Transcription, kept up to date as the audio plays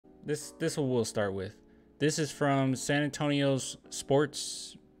This one we'll start with. This is from San Antonio's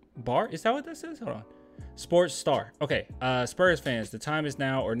Sports Bar. Is that what this is? Hold on. Sports Star. Okay. Spurs fans, the time is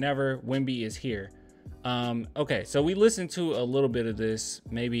now or never. Wemby is here. Okay, so we listened to a little bit of this,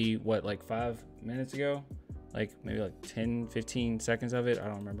 maybe what, like 5 minutes ago? Like maybe like 10, 15 seconds of it. I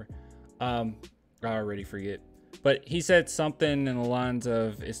don't remember. I already forget. But he said something in the lines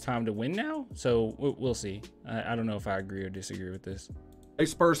of it's time to win now. So we'll see. I don't know if I agree or disagree with this. Hey,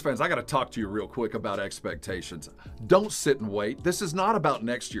 Spurs fans, I got to talk to you real quick about expectations. Don't sit and wait. This is not about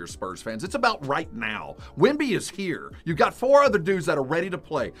next year, Spurs fans. It's about right now. Wemby is here. You've got 4 other dudes that are ready to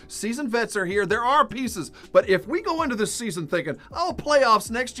play. Seasoned vets are here. There are pieces. But if we go into this season thinking, oh,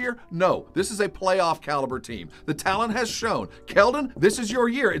 playoffs next year, no. This is a playoff caliber team. The talent has shown. Keldon, this is your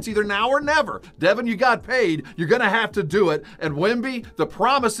year. It's either now or never. Devin, you got paid. You're going to have to do it. And Wemby, the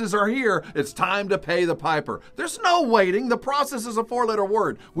promises are here. It's time to pay the piper. There's no waiting. The process is a 4-letter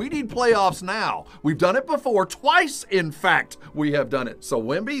word. We need playoffs now. We've done it before. Twice, in fact, we have done it. So,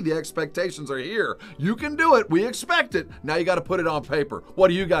 Wemby, the expectations are here. You can do it. We expect it. Now you got to put it on paper. What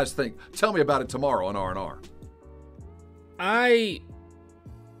do you guys think? Tell me about it tomorrow on R&R. I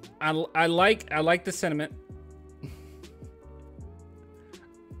like the sentiment.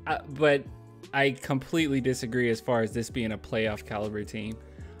 But I completely disagree as far as this being a playoff caliber team.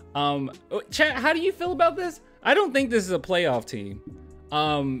 Chat, how do you feel about this? I don't think this is a playoff team.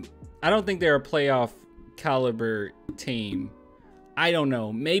 I don't think they're a playoff caliber team. I don't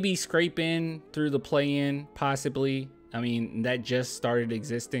know. Maybe scrape in through the play-in, possibly. I mean, that just started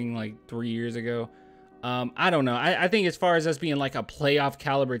existing like 3 years ago. I don't know. I think as far as us being like a playoff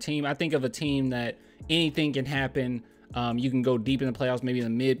caliber team, I think of a team that anything can happen. You can go deep in the playoffs, maybe in the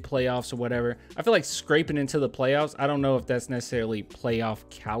mid playoffs or whatever. I feel like scraping into the playoffs, I don't know if that's necessarily playoff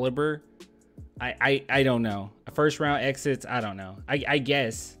caliber. I don't know. First round exits, I don't know. I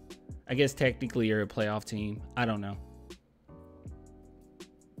guess technically you're a playoff team. I don't know.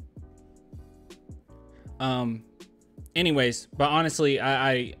 Anyways, but honestly,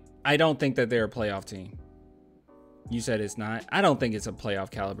 I don't think that they're a playoff team. You said it's not. I don't think it's a playoff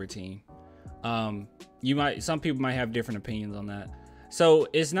caliber team. Some people might have different opinions on that. So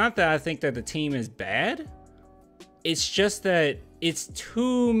it's not that I think that the team is bad. It's just that it's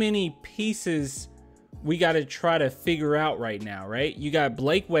too many pieces we got to try to figure out right now, right? You got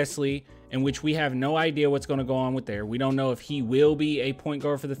Blake Wesley, in which we have no idea what's going to go on with there. We don't know if he will be a point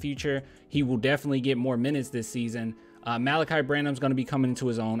guard for the future. He will definitely get more minutes this season. Malachi Branham's going to be coming into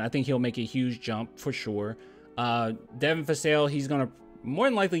his own. I think he'll make a huge jump for sure. Devin Vassell, he's going to more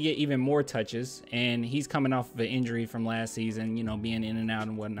than likely get even more touches, and he's coming off of an injury from last season, you know, being in and out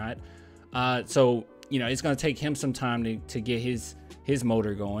and whatnot. So, you know, it's going to take him some time to get his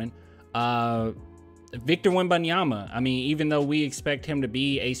motor going. Victor Wembanyama, I mean, even though we expect him to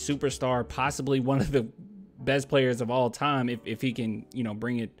be a superstar, possibly one of the best players of all time, if he can, you know,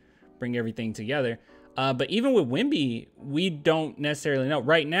 bring everything together. But even with Wemby, we don't necessarily know.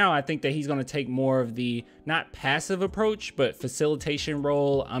 Right now, I think that he's going to take more of the, not passive approach, but facilitation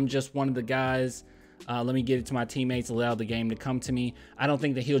role. I'm just one of the guys. Let me get it to my teammates, allow the game to come to me. I don't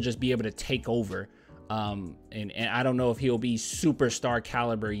think that he'll just be able to take over. And I don't know if he'll be superstar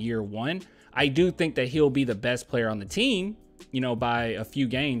caliber year one. I do think that he'll be the best player on the team, you know, by a few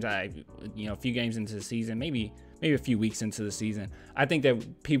games. A few games into the season, maybe a few weeks into the season. I think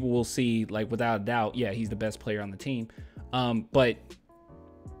that people will see, like, without a doubt, yeah, he's the best player on the team. But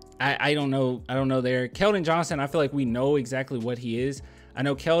I don't know. I don't know there. Keldon Johnson, I feel like we know exactly what he is. I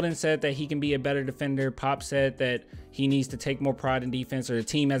know Keldon said that he can be a better defender. Pop said that he needs to take more pride in defense, or the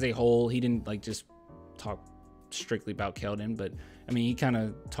team as a whole. He didn't like just talk strictly about Keldon, but I mean, he kind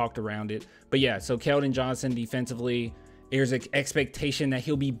of talked around it. But yeah, so Keldon Johnson defensively, there's an expectation that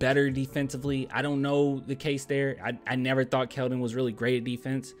he'll be better defensively. I don't know the case there. I never thought Keldon was really great at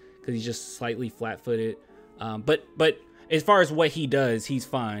defense because he's just slightly flat-footed. But as far as what he does, he's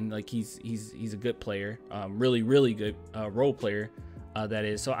fine. Like he's a good player, really good role player, that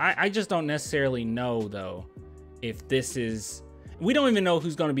is. So I just don't necessarily know though if this is. We don't even know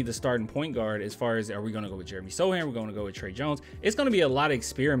who's going to be the starting point guard as far as, are we going to go with Jeremy Sohan? We're going to go with Trey Jones. It's going to be a lot of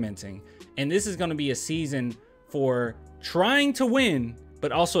experimenting. And this is going to be a season for trying to win,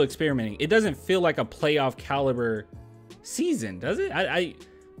 but also experimenting. It doesn't feel like a playoff caliber season, does it?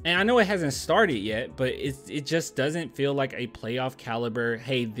 And I know it hasn't started yet, but it just doesn't feel like a playoff caliber.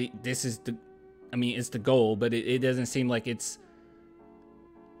 Hey, this is the, I mean, it's the goal, but it doesn't seem like it's,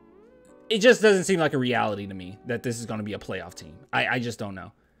 it just doesn't seem like a reality to me that this is going to be a playoff team. I just don't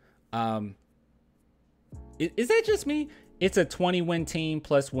know. Is that just me? It's a 20-win team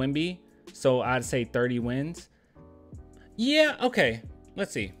plus Wemby, so I'd say 30 wins. Yeah, okay.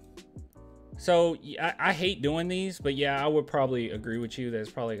 Let's see. So I hate doing these, but yeah, I would probably agree with you. There's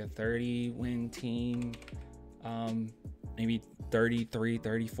probably like a 30-win team, maybe 33,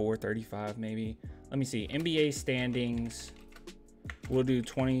 34, 35, maybe. Let me see. NBA standings. We'll do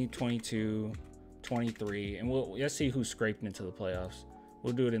 20, 22, 23, and let's see who scraped into the playoffs.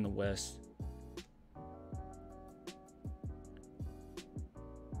 We'll do it in the West.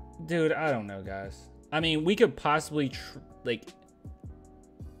 Dude, I don't know, guys. I mean, we could possibly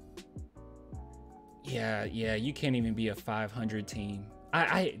yeah, you can't even be a 500 team.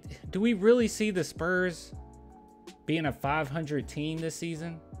 Do we really see the Spurs being a 500 team this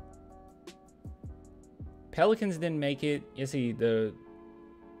season? Pelicans didn't make it. You see the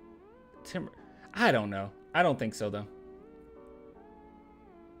Timber. I don't know. I don't think so though.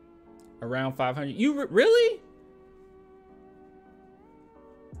 Around 500. You really?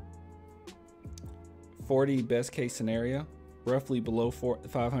 40 best case scenario. Roughly below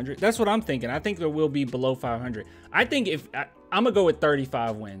 500. That's what I'm thinking. I think there will be below 500. I think I'm gonna go with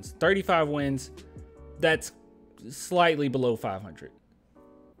 35 wins. 35 wins. That's slightly below 500.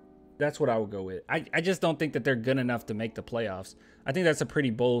 That's what I would go with. I just don't think that they're good enough to make the playoffs. I think that's a pretty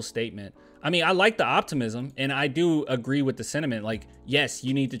bold statement. I mean, I like the optimism, and I do agree with the sentiment. Like, yes,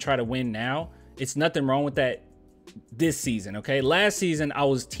 you need to try to win now. It's nothing wrong with that this season, okay? Last season, I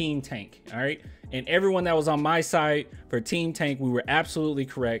was Team Tank, all right? And everyone that was on my side for Team Tank, we were absolutely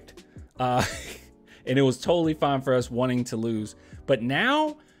correct. And it was totally fine for us wanting to lose. But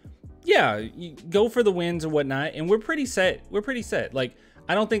now, yeah, you go for the wins and whatnot, and we're pretty set. We're pretty set. Like,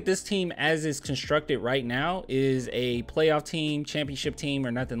 I don't think this team, as is constructed right now, is a playoff team, championship team,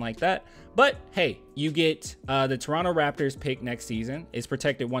 or nothing like that. But hey, you get the Toronto Raptors pick next season. It's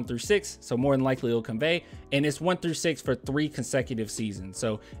protected 1 through 6, so more than likely it'll convey. And it's 1 through 6 for 3 consecutive seasons.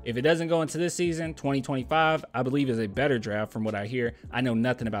 So if it doesn't go into this season, 2025, I believe is a better draft from what I hear. I know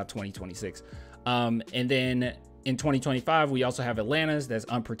nothing about 2026. And then in 2025, we also have Atlanta's that's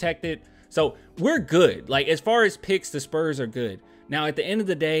unprotected. So we're good. Like, as far as picks, the Spurs are good. Now, at the end of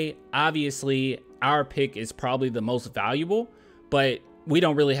the day, obviously, our pick is probably the most valuable, but we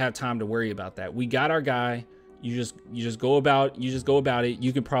don't really have time to worry about that. We got our guy. You just go about it.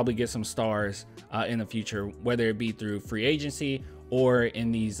 You could probably get some stars in the future, whether it be through free agency or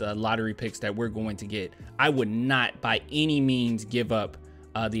in these lottery picks that we're going to get. I would not by any means give up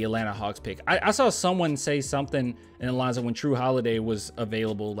the Atlanta Hawks pick. I saw someone say something in the lines of when True Holiday was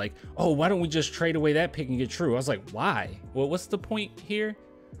available, like, oh, why don't we just trade away that pick and get True? I was like, why? Well, what's the point here?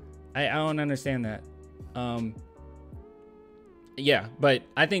 I don't understand that. Yeah, but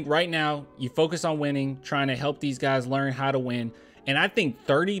I think right now you focus on winning, trying to help these guys learn how to win. And I think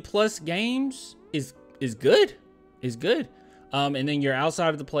 30 plus games is good. And then you're outside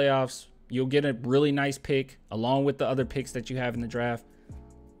of the playoffs. You'll get a really nice pick along with the other picks that you have in the draft.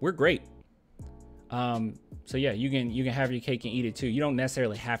 We're great. So yeah, you can have your cake and eat it too. You don't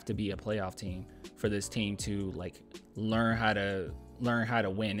necessarily have to be a playoff team for this team to like learn how to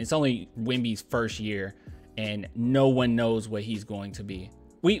win. It's only Wemby's first year, and no one knows what he's going to be.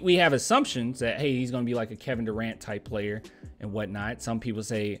 We have assumptions that, hey, he's going to be like a Kevin Durant type player and whatnot. Some people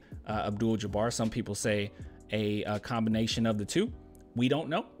say Abdul-Jabbar. Some people say a combination of the two. We don't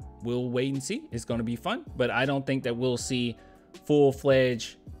know. We'll wait and see. It's going to be fun, but I don't think that we'll see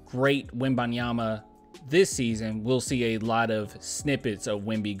full-fledged great Wembanyama this season. We'll see a lot of snippets of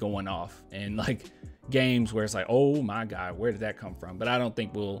Wemby going off and like games where it's like, oh my God, where did that come from? But I don't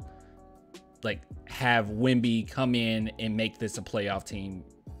think we'll like have Wemby come in and make this a playoff team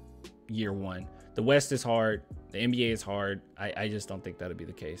year one. The West is hard. The NBA is hard. I just don't think that'll be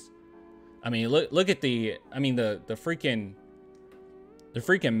the case. I mean, look at the freaking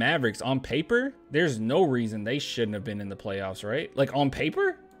Mavericks on paper. There's no reason they shouldn't have been in the playoffs, right? Like on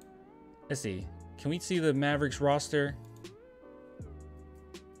paper. Let's see. Can we see the Mavericks roster?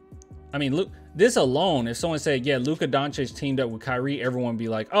 I mean, look, this alone, if someone said, yeah, Luka Doncic teamed up with Kyrie, everyone would be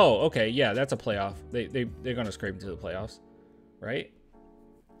like, oh, okay, yeah, that's a playoff. They're going to scrape into the playoffs, right?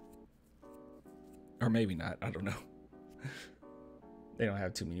 Or maybe not. I don't know. They don't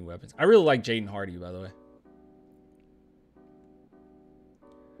have too many weapons. I really like Jaden Hardy, by the way.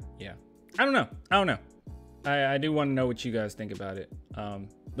 Yeah. I don't know. I do want to know what you guys think about it.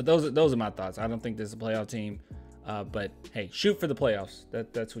 But those are my thoughts. I don't think this is a playoff team. But hey, shoot for the playoffs.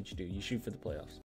 That's what you do. You shoot for the playoffs.